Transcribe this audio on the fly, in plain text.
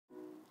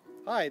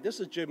Hi, this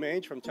is Jim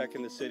Ainge from Tech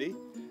in the City,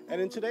 and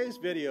in today's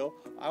video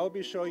I will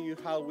be showing you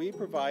how we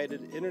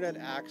provided internet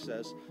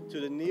access to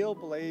the Neil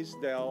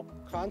Blaisdell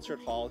Concert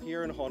Hall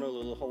here in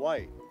Honolulu,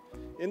 Hawaii.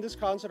 In this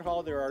concert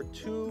hall there are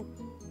two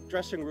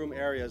dressing room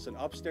areas, an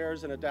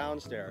upstairs and a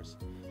downstairs.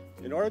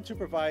 In order to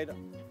provide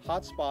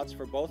hotspots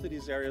for both of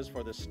these areas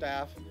for the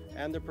staff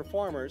and the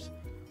performers,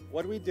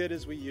 what we did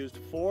is we used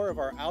 4 of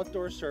our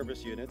outdoor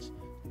service units,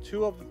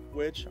 2 of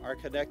which are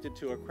connected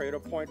to a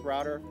Cradlepoint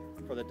router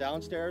for the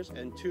downstairs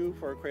and 2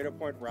 for a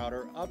Cradlepoint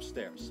router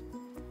upstairs.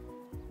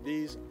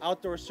 These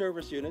outdoor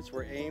service units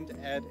were aimed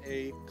at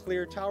a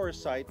CLEAR tower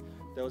site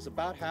that was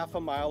about half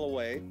a mile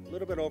away, a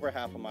little bit over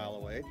half a mile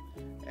away,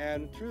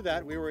 and through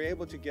that we were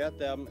able to get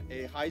them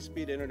a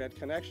high-speed internet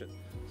connection.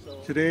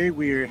 Today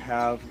we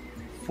have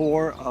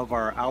 4 of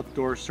our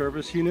outdoor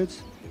service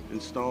units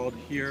installed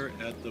here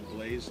at the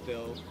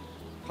Blaisdell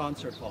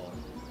Concert Hall.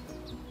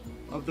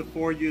 Of the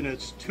 4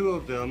 units, 2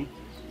 of them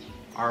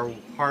are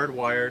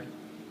hardwired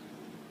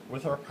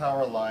with our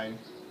power line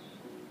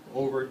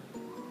over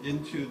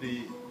into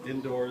the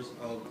indoors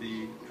of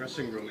the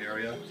dressing room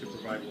area to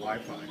provide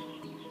Wi-Fi.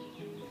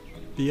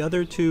 The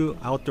other 2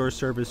 outdoor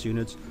service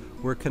units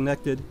were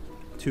connected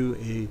to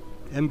a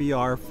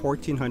MBR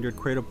 1400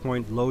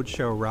 Cradlepoint load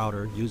share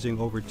router using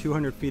over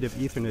 200 feet of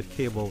Ethernet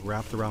cable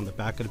wrapped around the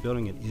back of the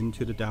building and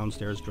into the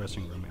downstairs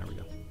dressing room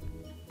area.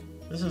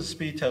 This is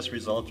speed test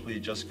results we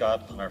just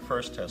got on our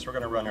first test. We're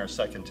going to run our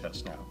second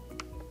test now.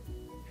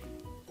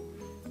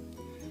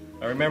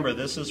 Now remember,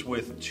 this is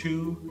with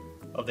 2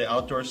 of the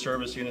outdoor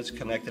service units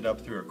connected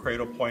up through a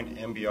Cradlepoint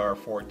MBR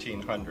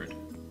 1400.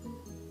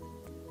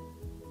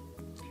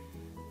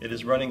 It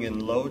is running in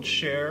load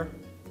share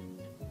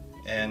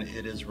and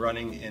it is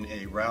running in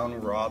a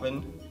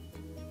round-robin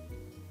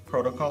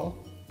protocol,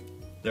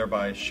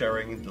 thereby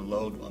sharing the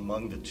load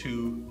among the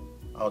 2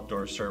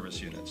 outdoor service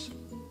units.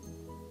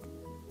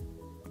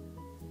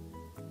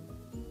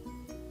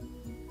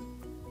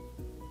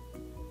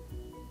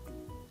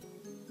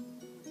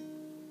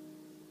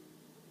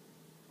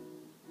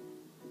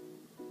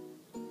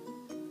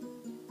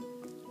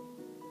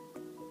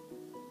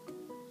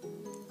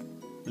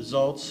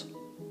 Results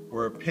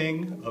were a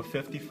ping of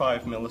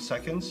 55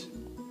 milliseconds,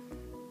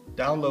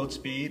 download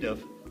speed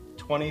of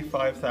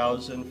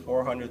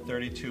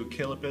 25,432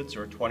 kilobits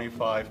or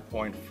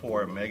 25.4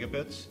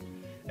 megabits,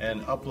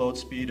 and upload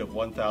speed of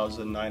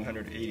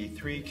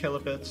 1,983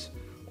 kilobits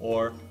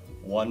or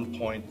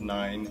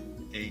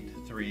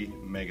 1.983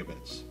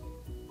 megabits.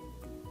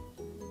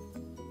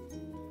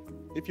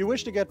 If you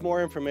wish to get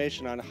more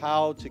information on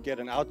how to get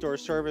an outdoor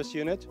service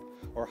unit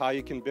or how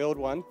you can build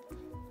one,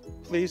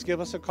 please give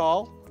us a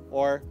call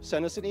or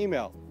send us an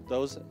email.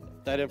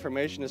 That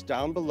information is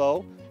down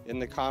below in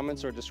the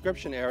comments or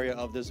description area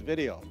of this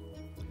video.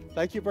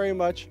 Thank you very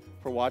much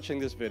for watching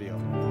this video.